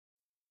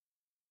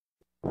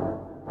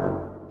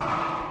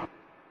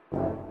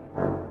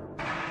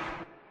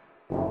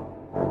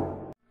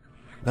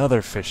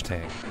Another fish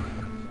tank.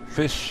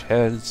 Fish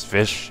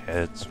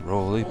heads,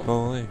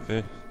 roly-poly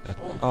fish.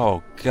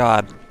 Oh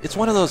god, it's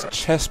one of those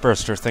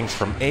chestburster things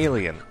from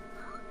Alien.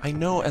 I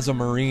know as a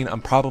Marine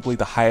I'm probably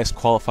the highest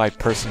qualified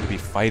person to be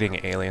fighting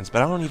aliens,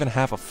 but I don't even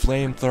have a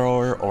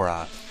flamethrower or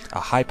a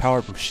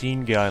high-powered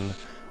machine gun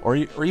or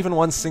even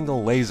one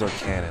single laser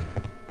cannon.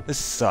 This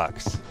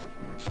sucks.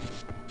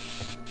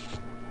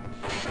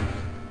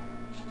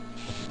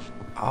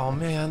 Oh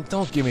man,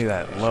 don't give me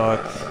that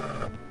look.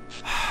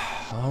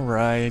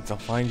 Alright, I'll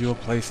find you a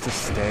place to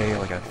stay,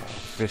 like a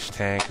fish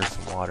tank or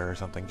some water or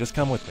something. Just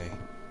come with me.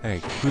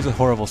 Hey, who's a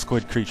horrible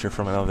squid creature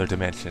from another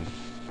dimension?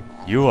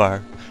 You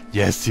are.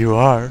 Yes, you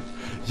are.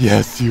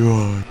 Yes, you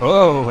are.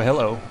 Oh,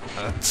 hello.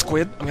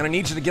 Squid, I'm gonna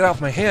need you to get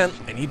off my hand.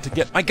 I need to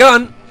get my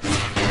gun!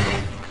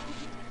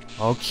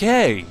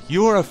 Okay,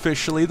 you are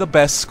officially the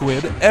best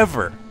squid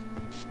ever.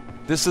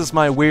 This is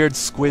my weird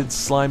squid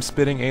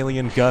slime-spitting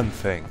alien gun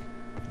thing.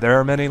 There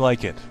are many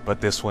like it, but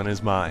this one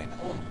is mine.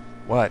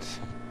 What?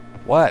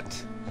 What?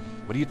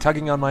 What are you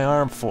tugging on my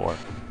arm for?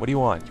 What do you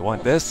want? You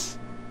want this?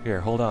 Here,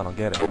 hold on, I'll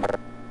get it.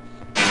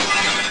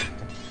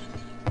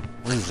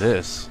 What is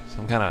this?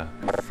 Some kind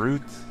of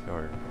fruit?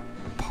 Or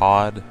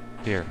pod?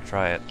 Here,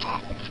 try it.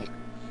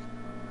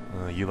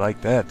 You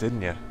liked that,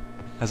 didn't you?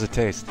 How's it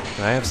taste?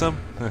 Can I have some?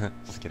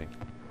 Just kidding.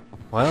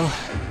 Well,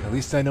 at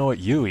least I know what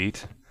you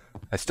eat.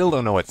 I still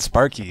don't know what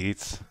Sparky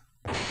eats.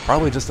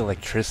 Probably just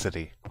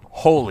electricity.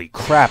 Holy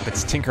crap,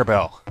 it's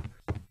Tinkerbell.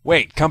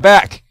 Wait, come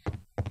back!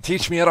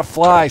 Teach me how to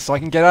fly so I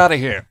can get out of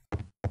here.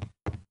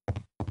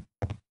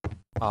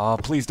 Aw,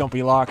 please don't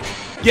be locked.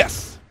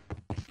 Yes!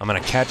 I'm gonna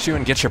catch you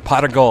and get your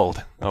pot of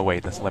gold. Oh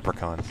wait, that's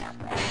leprechauns.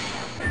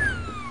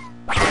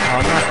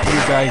 Oh, not you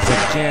guys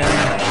again.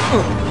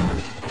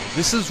 Ugh.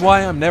 This is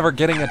why I'm never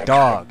getting a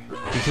dog.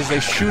 Because they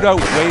shoot out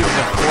waves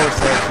of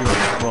force at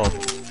you. Well,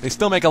 they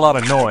still make a lot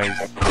of noise.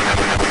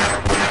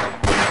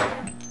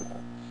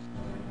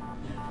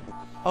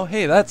 Oh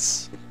hey,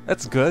 that's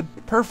good.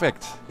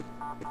 Perfect.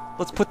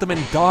 Let's put them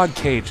in dog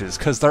cages,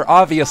 because they're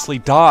obviously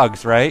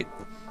dogs, right?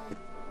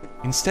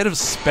 Instead of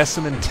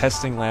specimen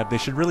testing lab, they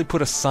should really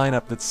put a sign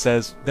up that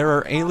says, there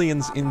are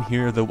aliens in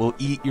here that will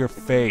eat your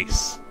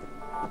face.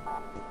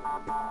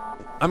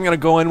 I'm gonna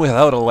go in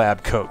without a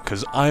lab coat,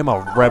 because I'm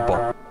a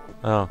rebel.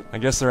 Oh, I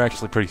guess they're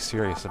actually pretty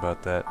serious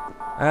about that.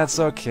 That's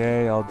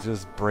okay, I'll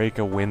just break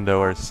a window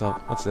or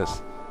something. What's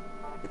this?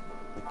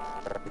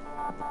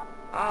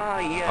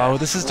 Yes, oh,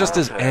 this is just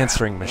his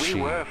answering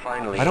machine. We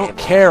I don't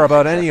care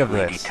about any of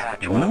this.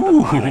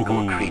 Ooh.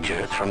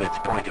 Creatures from its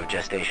point of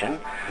gestation.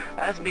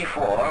 As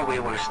before, we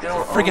were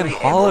still friggin'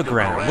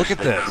 hologram. Look at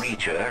this.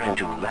 Creature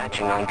into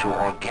latching onto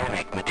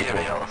organic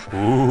materials.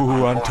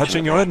 Ooh, I'm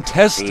touching your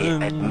intestines.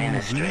 The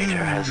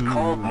administrator has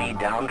called me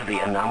down to the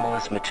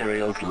anomalous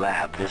materials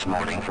lab this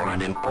morning for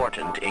an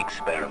important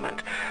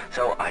experiment.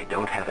 So I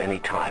don't have any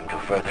time to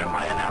further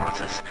my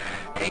analysis.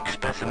 Take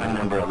specimen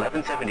number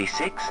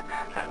 1176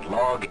 and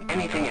log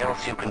anything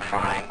else you can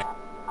find.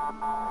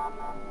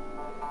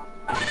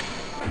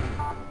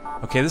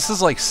 Okay, this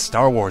is like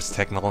Star Wars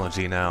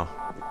technology now.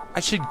 I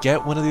should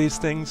get one of these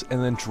things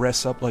and then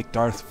dress up like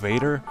Darth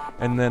Vader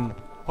and then...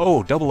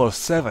 Oh,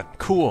 007,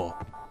 cool.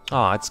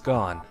 Aw, it's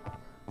gone.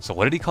 So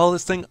what did he call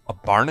this thing? A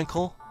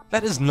barnacle?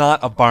 That is not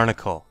a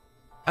barnacle.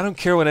 I don't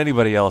care what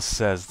anybody else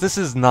says. This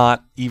is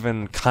not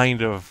even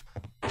kind of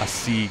a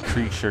sea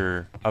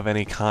creature of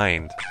any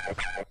kind.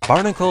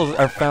 Barnacles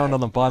are found on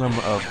the bottom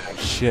of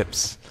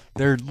ships.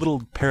 They're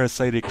little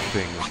parasitic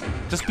things.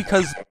 Just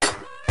because...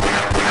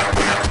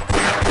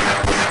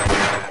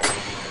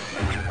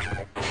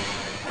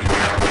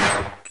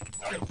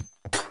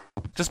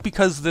 Just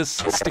because this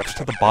sticks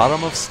to the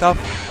bottom of stuff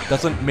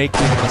doesn't make it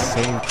the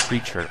same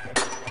creature.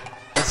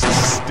 That's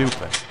just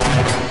stupid.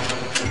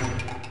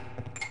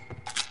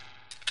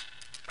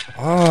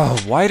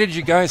 Oh, why did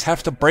you guys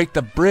have to break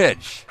the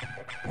bridge?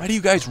 Why do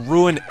you guys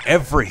ruin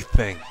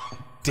everything?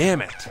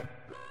 Damn it.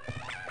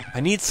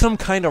 I need some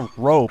kind of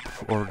rope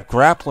or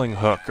grappling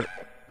hook or...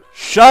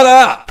 Shut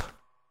up!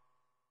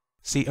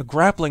 See, a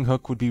grappling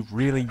hook would be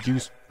really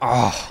useful.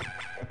 Oh.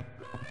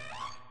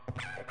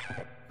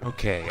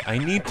 Okay, I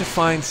need to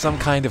find some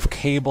kind of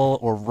cable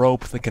or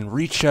rope that can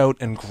reach out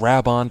and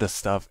grab onto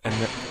stuff and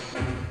then...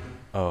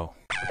 Oh.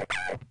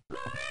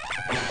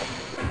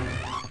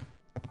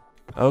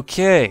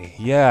 Okay,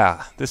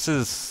 yeah, this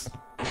is...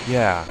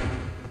 Yeah.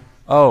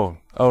 Oh,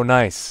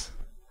 nice.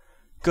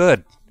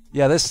 Good.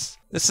 Yeah, this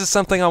is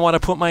something I want to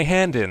put my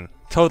hand in.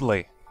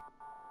 Totally.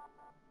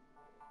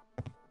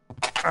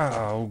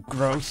 Oh,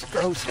 gross,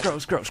 gross,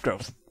 gross, gross,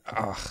 gross.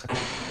 Ugh.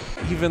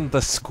 Even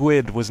the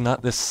squid was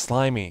not this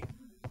slimy.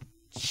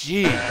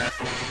 Gee.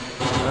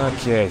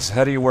 Okay, so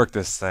how do you work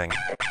this thing?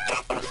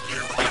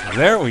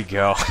 There we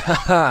go.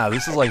 Haha,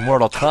 this is like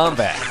Mortal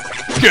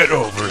Kombat. Get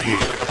over here.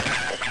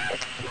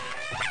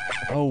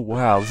 Oh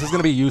wow, this is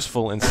gonna be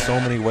useful in so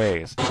many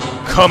ways.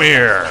 Come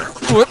here!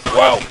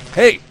 Whoa!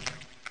 Hey!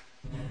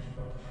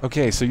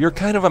 Okay, so you're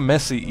kind of a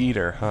messy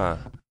eater, huh?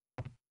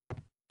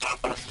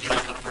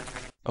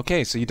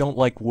 Okay, so you don't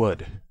like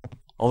wood.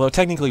 Although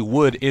technically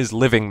wood is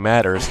living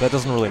matter, so that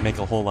doesn't really make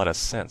a whole lot of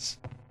sense.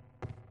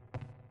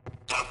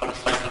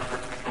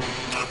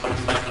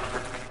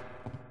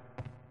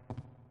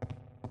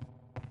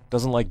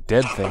 Doesn't like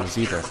dead things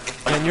either.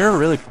 Man, you're a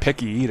really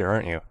picky eater,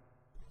 aren't you?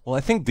 Well,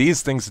 I think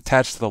these things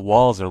attached to the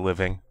walls are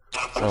living.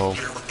 So...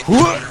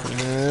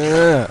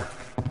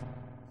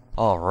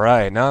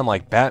 Alright, now I'm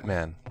like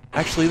Batman.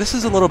 Actually, this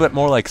is a little bit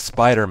more like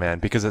Spider-Man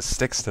because it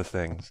sticks to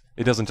things.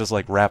 It doesn't just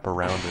like wrap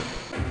around it.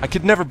 I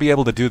could never be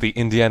able to do the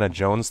Indiana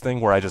Jones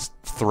thing where I just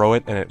throw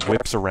it and it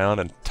whips around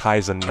and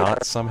ties a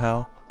knot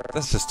somehow.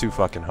 That's just too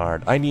fucking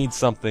hard. I need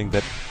something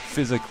that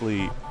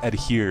physically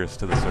adheres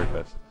to the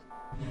surface.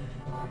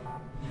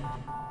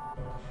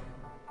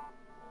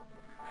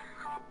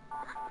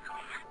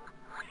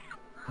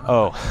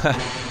 Oh.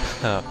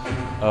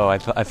 Oh, I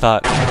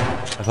thought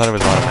it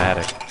was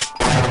automatic.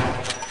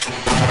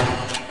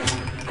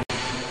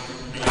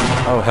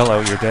 Oh, hello,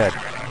 you're dead.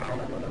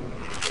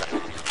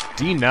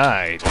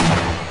 Denied.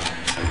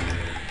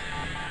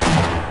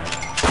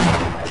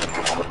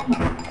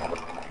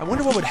 I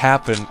wonder what would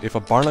happen if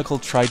a barnacle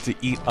tried to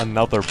eat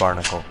another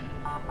barnacle.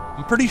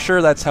 I'm pretty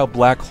sure that's how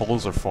black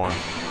holes are formed.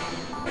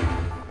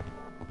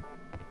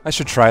 I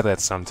should try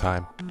that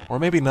sometime. Or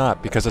maybe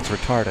not, because it's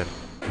retarded.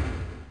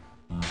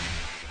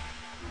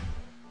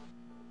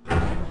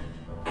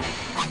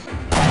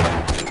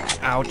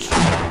 Ouch.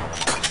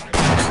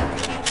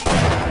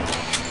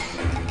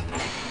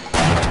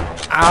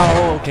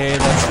 Ow, okay,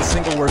 that's the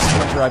single worst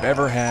splinter I've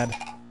ever had.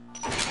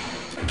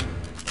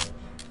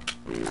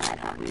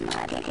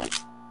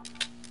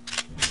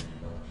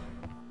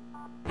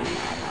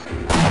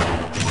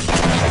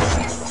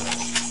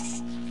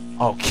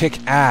 Oh,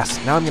 kick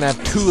ass. Now I'm gonna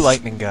have 2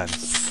 lightning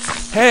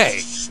guns.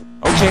 Hey!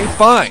 Okay,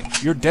 fine.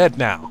 You're dead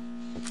now.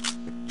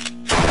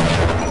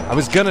 I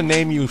was gonna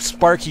name you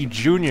Sparky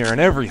Jr. and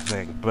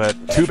everything, but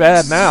too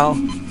bad now.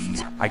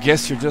 I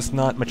guess you're just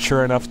not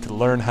mature enough to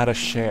learn how to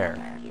share.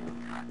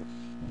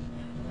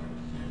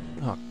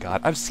 Oh god,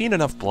 I've seen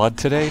enough blood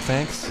today,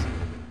 thanks.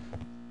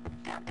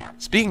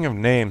 Speaking of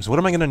names, what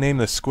am I gonna name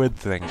the squid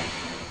thing?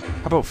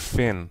 How about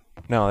Finn?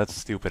 No, that's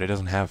stupid, it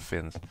doesn't have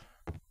fins.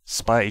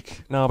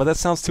 Spike? No, but that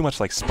sounds too much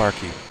like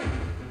Sparky.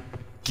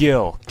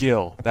 Gil,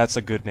 that's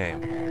a good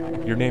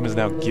name. Your name is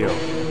now Gil.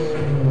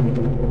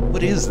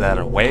 What is that,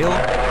 a whale?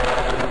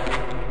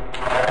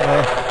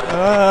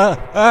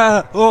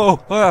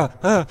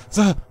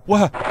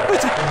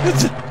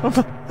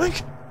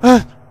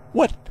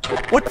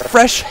 What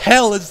fresh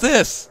hell is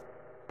this?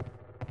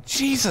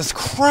 Jesus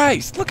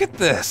Christ, look at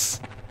this!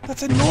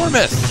 That's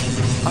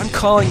enormous! I'm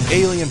calling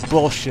alien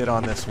bullshit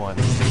on this one.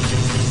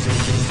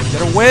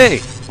 Get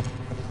away!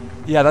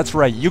 Yeah, that's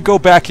right, you go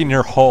back in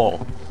your hole.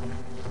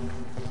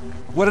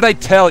 What did I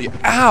tell you?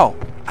 Ow!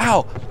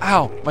 Ow!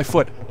 Ow! My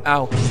foot!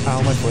 Ow!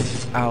 Ow, my foot!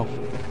 Ow!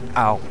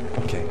 Ow!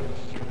 Okay.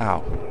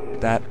 Ow.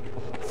 That...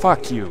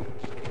 Fuck you.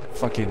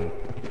 Fucking...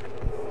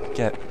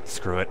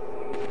 Screw it.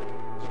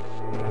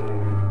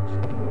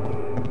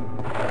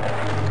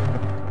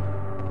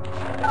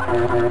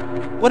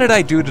 What did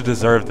I do to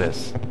deserve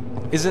this?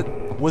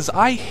 Was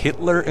I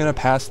Hitler in a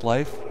past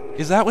life?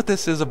 Is that what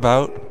this is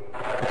about?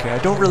 Okay, I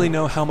don't really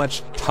know how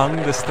much tongue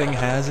this thing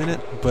has in it,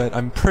 but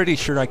I'm pretty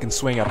sure I can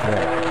swing up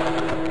there.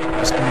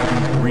 Just need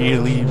to be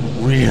really,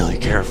 really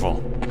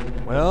careful.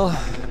 Well,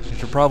 I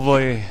should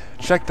probably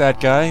check that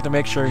guy to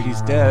make sure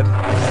he's dead.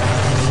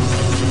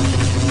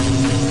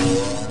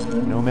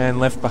 No man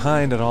left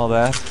behind and all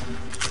that.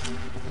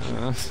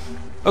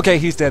 Okay,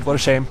 he's dead, what a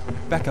shame.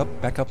 Back up,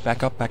 back up,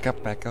 back up, back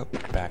up, back up,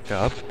 back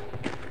up.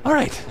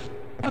 Alright.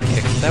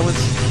 Okay, that was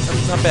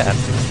not bad.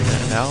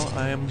 And now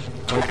I am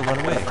going to run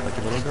away like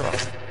a little girl.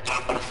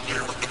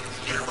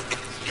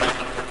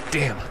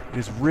 Damn, it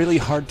is really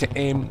hard to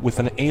aim with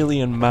an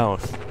alien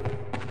mouth.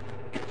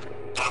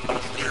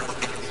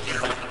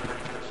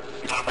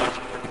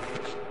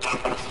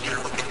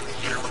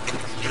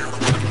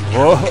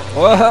 Whoa,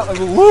 whoa,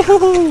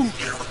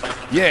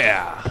 woohoo!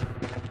 Yeah!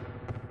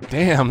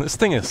 Damn, this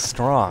thing is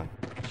strong.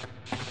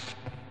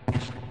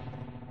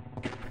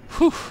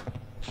 Whew.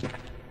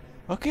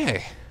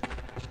 Okay.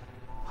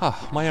 Huh,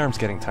 my arm's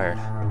getting tired.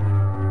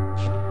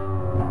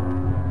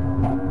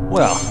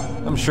 Well,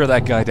 I'm sure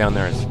that guy down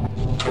there is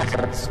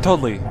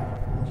totally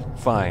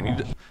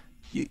fine.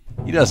 He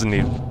doesn't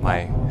need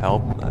my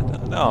help.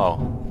 No.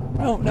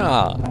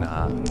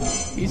 Nah.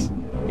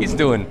 He's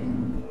doing...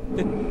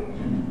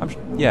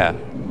 yeah.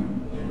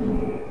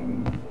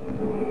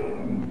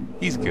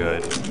 He's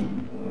good.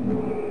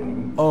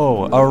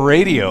 Oh, a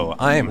radio!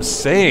 I am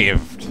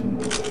saved!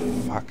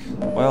 Fuck.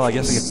 Well, I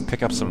guess I could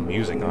pick up some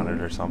music on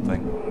it or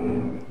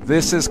something.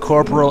 This is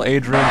Corporal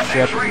Adrian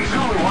Shephard. Are you there?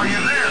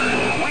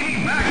 We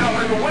need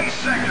backup in the waste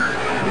sector.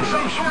 It's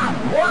some sort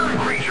of water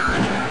creature.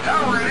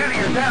 Tower and Eddie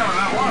are down and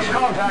I've lost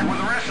contact with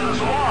the rest of the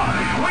squad.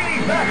 We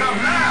need backup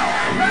now!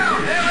 Now,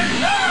 damn it,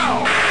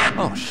 now!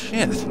 Oh,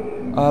 shit.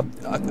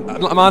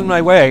 I'm on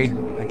my way,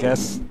 I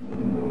guess.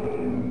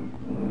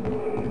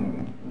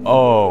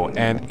 Oh,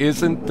 and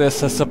isn't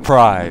this a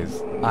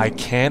surprise? I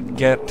can't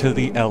get to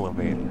the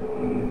elevator.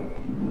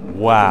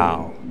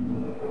 Wow.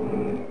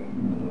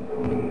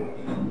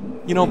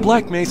 You know,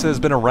 Black Mesa has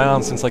been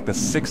around since like the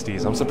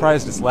 60s. I'm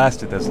surprised it's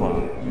lasted this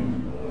long.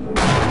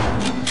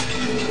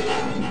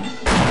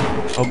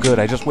 Oh good,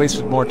 I just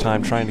wasted more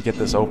time trying to get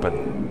this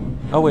open.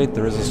 Oh wait,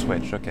 there is a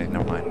switch. Okay,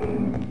 never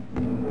mind.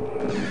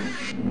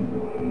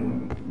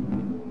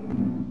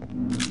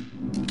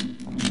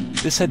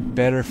 This had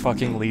better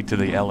fucking lead to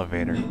the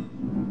elevator.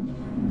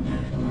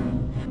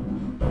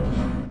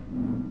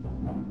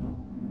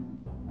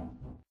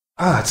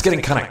 Ah, it's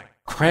getting kind of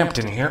cramped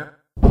in here.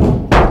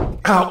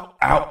 Ow,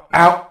 ow,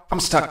 ow. I'm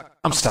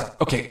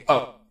stuck. Okay,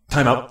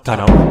 time out.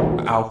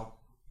 Ow.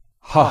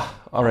 Huh,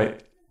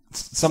 alright.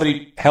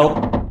 Somebody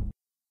help.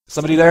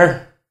 Somebody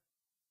there?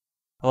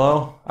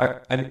 Hello?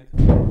 I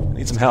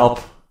need some help.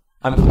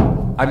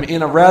 I'm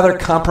in a rather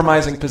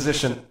compromising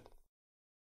position.